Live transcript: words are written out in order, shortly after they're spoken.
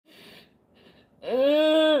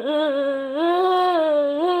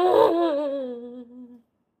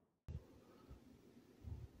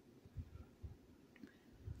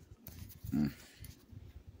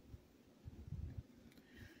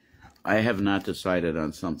I have not decided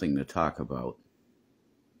on something to talk about.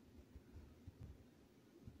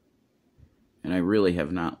 And I really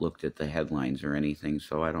have not looked at the headlines or anything,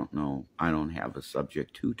 so I don't know. I don't have a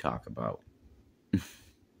subject to talk about.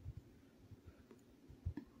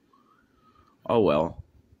 Oh, well.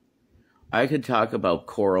 I could talk about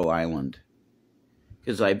Coral Island,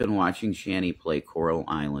 because I've been watching Shanny play Coral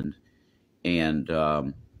Island, and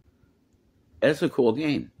it's a cool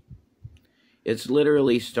game. It's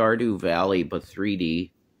literally Stardew Valley, but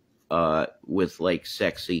 3D, with, like,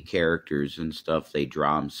 sexy characters and stuff. They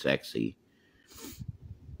draw them sexy.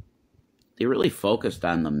 They really focused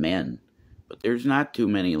on the men, but there's not too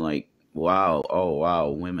many, like, wow, oh, wow,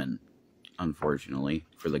 women, unfortunately,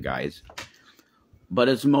 for the guys. But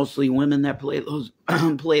it's mostly women that play those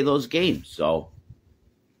play those games, so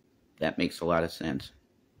that makes a lot of sense.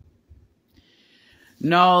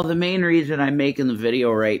 No, the main reason I'm making the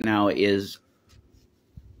video right now is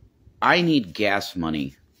I need gas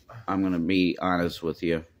money. I'm going to be honest with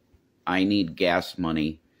you. I need gas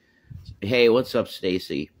money. Hey, what's up,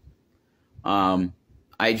 Stacy?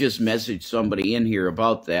 I just messaged somebody in here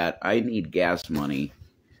about that. I need gas money.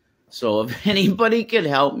 So if anybody could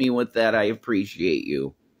help me with that, I appreciate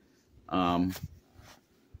you. I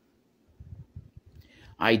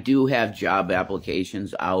do have job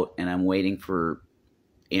applications out, and I'm waiting for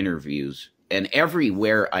interviews. And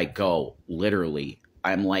everywhere I go, literally,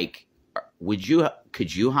 I'm like,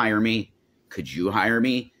 could you hire me? Could you hire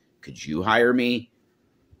me? Could you hire me?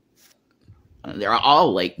 They're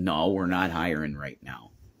all like, no, we're not hiring right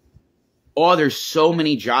now. Oh, there's so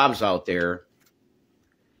many jobs out there.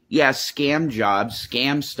 Yeah, scam jobs,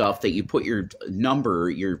 scam stuff that you put your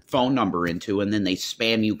phone number into, and then they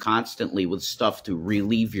spam you constantly with stuff to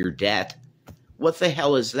relieve your debt. What the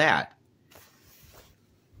hell is that?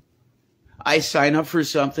 I sign up for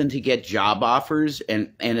something to get job offers,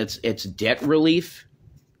 and it's debt relief.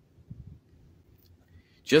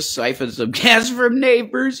 Just siphon some gas from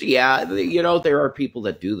neighbors. Yeah, you know, there are people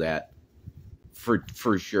that do that.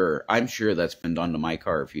 For sure. I'm sure that's been done to my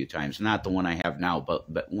car a few times. Not the one I have now, but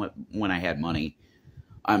when I had money,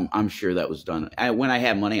 I'm sure that was done. When I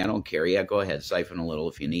have money, I don't care. Yeah, go ahead, siphon a little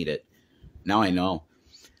if you need it. Now I know.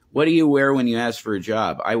 What do you wear when you ask for a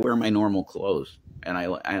job? I wear my normal clothes, and I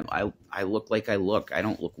look like I look. I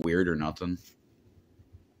don't look weird or nothing.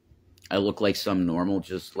 I look like some normal,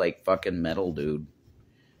 just like fucking metal dude.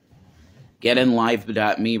 Get in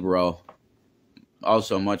live.me, bro.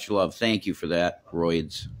 Also, much love. Thank you for that,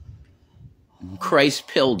 Roids.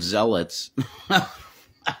 Christ-pilled zealots.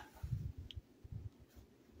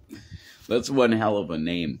 That's one hell of a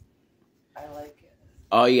name. I like it.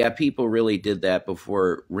 Oh, yeah, people really did that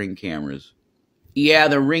before Ring cameras. Yeah,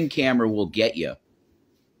 the Ring camera will get you.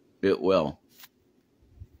 It will.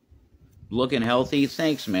 Looking healthy?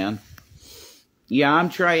 Thanks, man. Yeah, I'm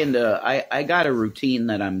trying to... I got a routine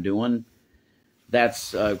that I'm doing.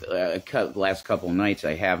 That's last couple of nights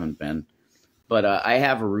I haven't been. But I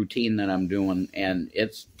have a routine that I'm doing, and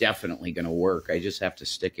it's definitely going to work. I just have to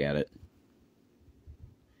stick at it.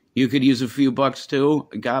 You could use a few bucks, too?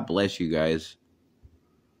 God bless you guys.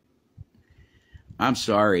 I'm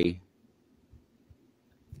sorry.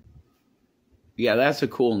 Yeah, that's a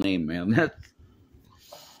cool name, man.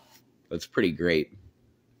 That's pretty great.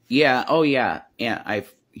 Yeah, oh yeah. Yeah, I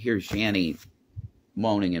hear Shanny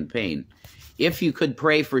moaning in pain. If you could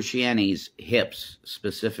pray for Shanny's hips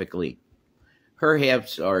specifically. Her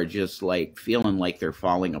hips are just like feeling like they're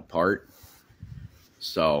falling apart.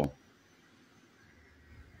 So,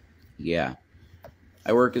 yeah.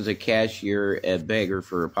 I work as a cashier at Beggar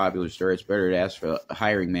for a popular store. It's better to ask for a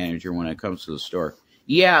hiring manager when it comes to the store.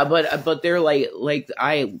 Yeah, but they're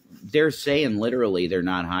they're saying literally they're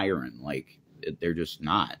not hiring. Like, they're just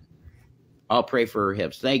not. I'll pray for her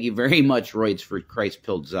hips. Thank you very much, Roids, for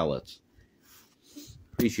Christ-pilled zealots.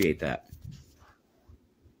 Appreciate that.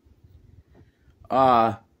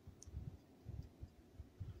 Yeah,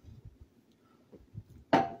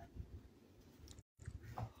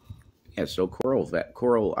 so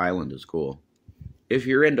Coral Island is cool. If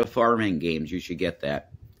you're into farming games, you should get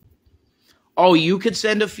that. Oh, you could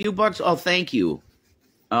send a few bucks? Oh, thank you.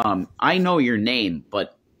 I know your name,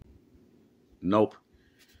 but nope.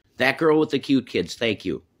 That girl with the cute kids, thank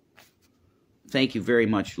you. Thank you very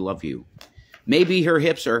much. Love you. Maybe her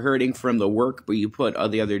hips are hurting from the work but you put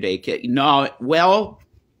the other day. No, well,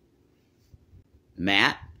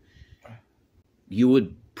 Matt, you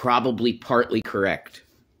would probably partly correct.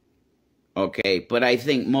 Okay, but I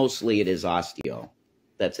think mostly it is osteo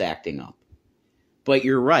that's acting up. But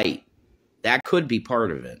you're right. That could be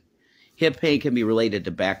part of it. Hip pain can be related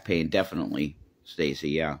to back pain, definitely,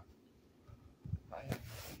 Stacy, yeah.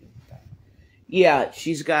 Yeah,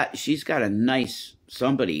 she's got a nice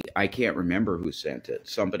somebody. I can't remember who sent it.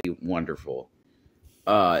 Somebody wonderful.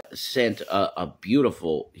 Sent a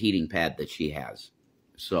beautiful heating pad that she has.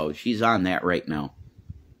 So she's on that right now.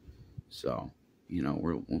 So,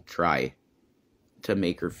 we'll try to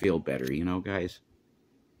make her feel better, guys.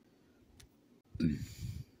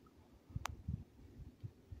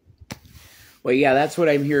 Well, yeah, that's what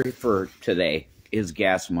I'm here for today is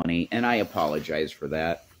gas money, and I apologize for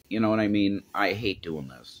that. You know what I mean? I hate doing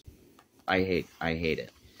this. I hate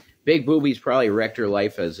it. Big boobies probably wrecked her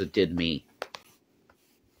life as it did me.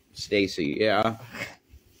 Stacy, yeah.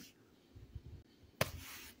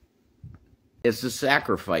 It's a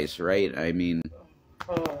sacrifice, right? I mean,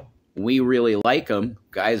 we really like them.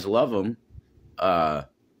 Guys love them.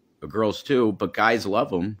 Girls too, but guys love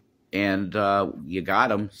them. And you got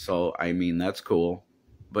them, so, I mean, that's cool.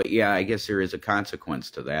 But, yeah, I guess there is a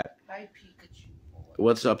consequence to that. Hi, Pikachu.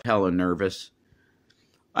 What's up, Hella Nervous?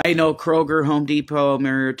 I know Kroger, Home Depot,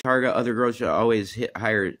 Marriott, Target, other groceries always hit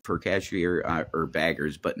higher for cashier or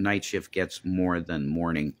baggers, but night shift gets more than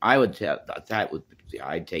morning. I'd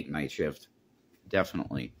take night shift,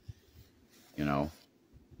 definitely.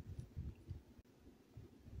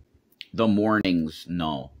 The mornings,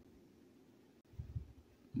 no.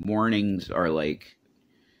 Mornings are like,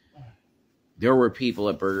 there were people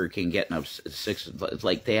at Burger King getting up 6, it's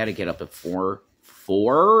like they had to get up at 4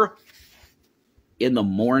 in the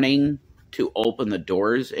morning to open the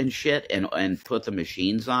doors and shit and put the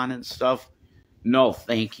machines on and stuff. No,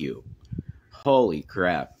 thank you. Holy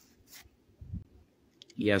crap.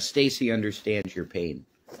 Yeah, Stacy understands your pain.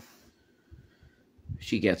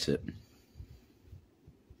 She gets it.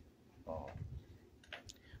 Well,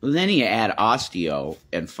 then you add osteo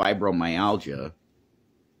and fibromyalgia.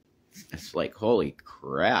 It's like, holy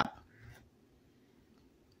crap.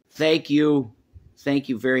 Thank you. Thank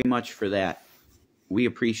you very much for that. We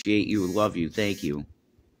appreciate you. Love you. Thank you.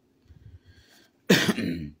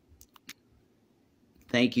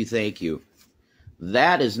 Thank you. Thank you.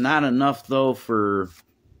 That is not enough, though, for...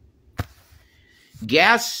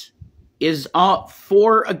 Gas is up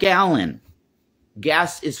 $4 a gallon.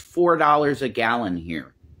 Gas is $4 a gallon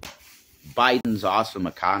here. Biden's awesome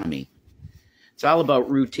economy. It's all about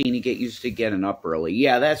routine. You get used to getting up early.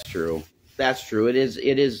 Yeah, that's true. That's true. It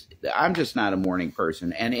is. I'm just not a morning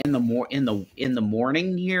person. And in the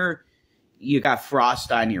morning here, you got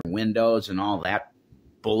frost on your windows and all that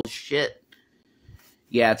bullshit.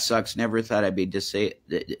 Yeah, it sucks. Never thought I'd be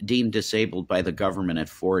deemed disabled by the government at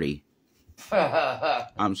 40.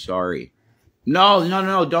 I'm sorry.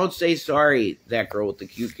 No. Don't say sorry, that girl with the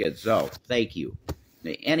cute kids. So, thank you.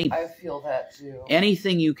 I feel that too.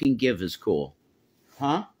 Anything you can give is cool.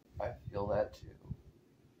 Huh? I feel that too.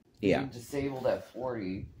 Yeah. Being disabled at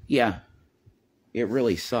 40. Yeah. It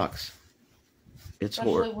really sucks. It's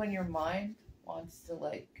horrible. Especially when your mind wants to,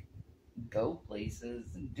 like, go places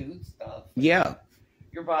and do stuff. Yeah.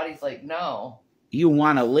 Your body's like, no. You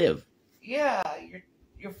want to live. Yeah,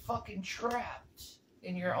 you're fucking trapped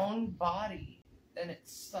in your own body, and it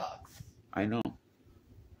sucks. I know.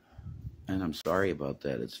 And I'm sorry about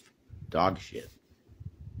that. It's dog shit.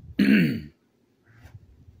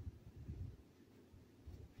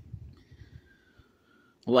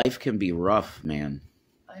 Life can be rough, man.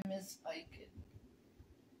 I miss hiking.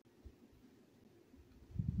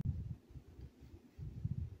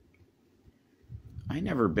 I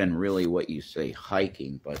never been really what you say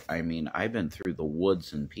hiking, but I mean, I've been through the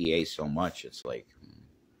woods in PA so much, it's like...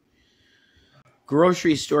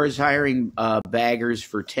 Grocery stores hiring baggers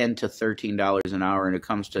for $10 to $13 an hour, and it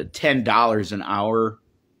comes to $10 an hour.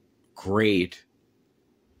 Great.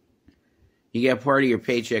 You get part of your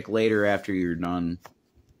paycheck later after you're done.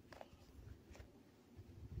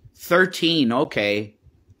 13, okay.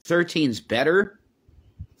 13's better,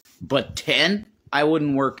 but 10, I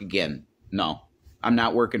wouldn't work again. No, I'm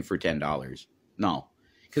not working for $10. No,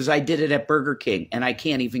 because I did it at Burger King, and I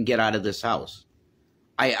can't even get out of this house.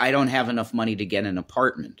 I don't have enough money to get an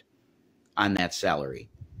apartment on that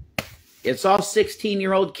salary. It's all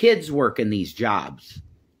 16-year-old kids working these jobs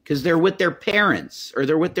because they're with their parents or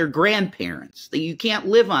they're with their grandparents. You can't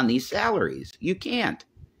live on these salaries. You can't.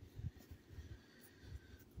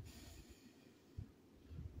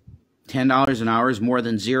 $10 an hour is more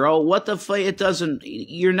than zero. What the fuck? It doesn't,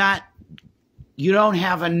 you don't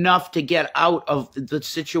have enough to get out of the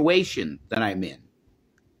situation that I'm in.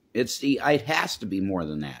 It has to be more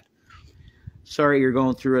than that. Sorry you're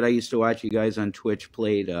going through it. I used to watch you guys on Twitch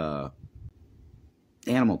played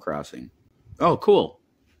Animal Crossing. Oh, cool.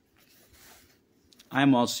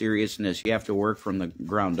 I'm all seriousness. You have to work from the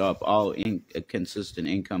ground up. Consistent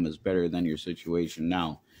income is better than your situation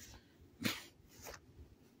now.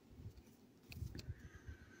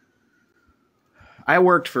 I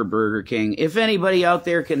worked for Burger King. If anybody out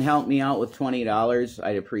there can help me out with $20,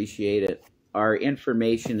 I'd appreciate it. Our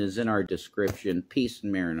information is in our description. Peace and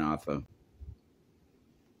Maranatha.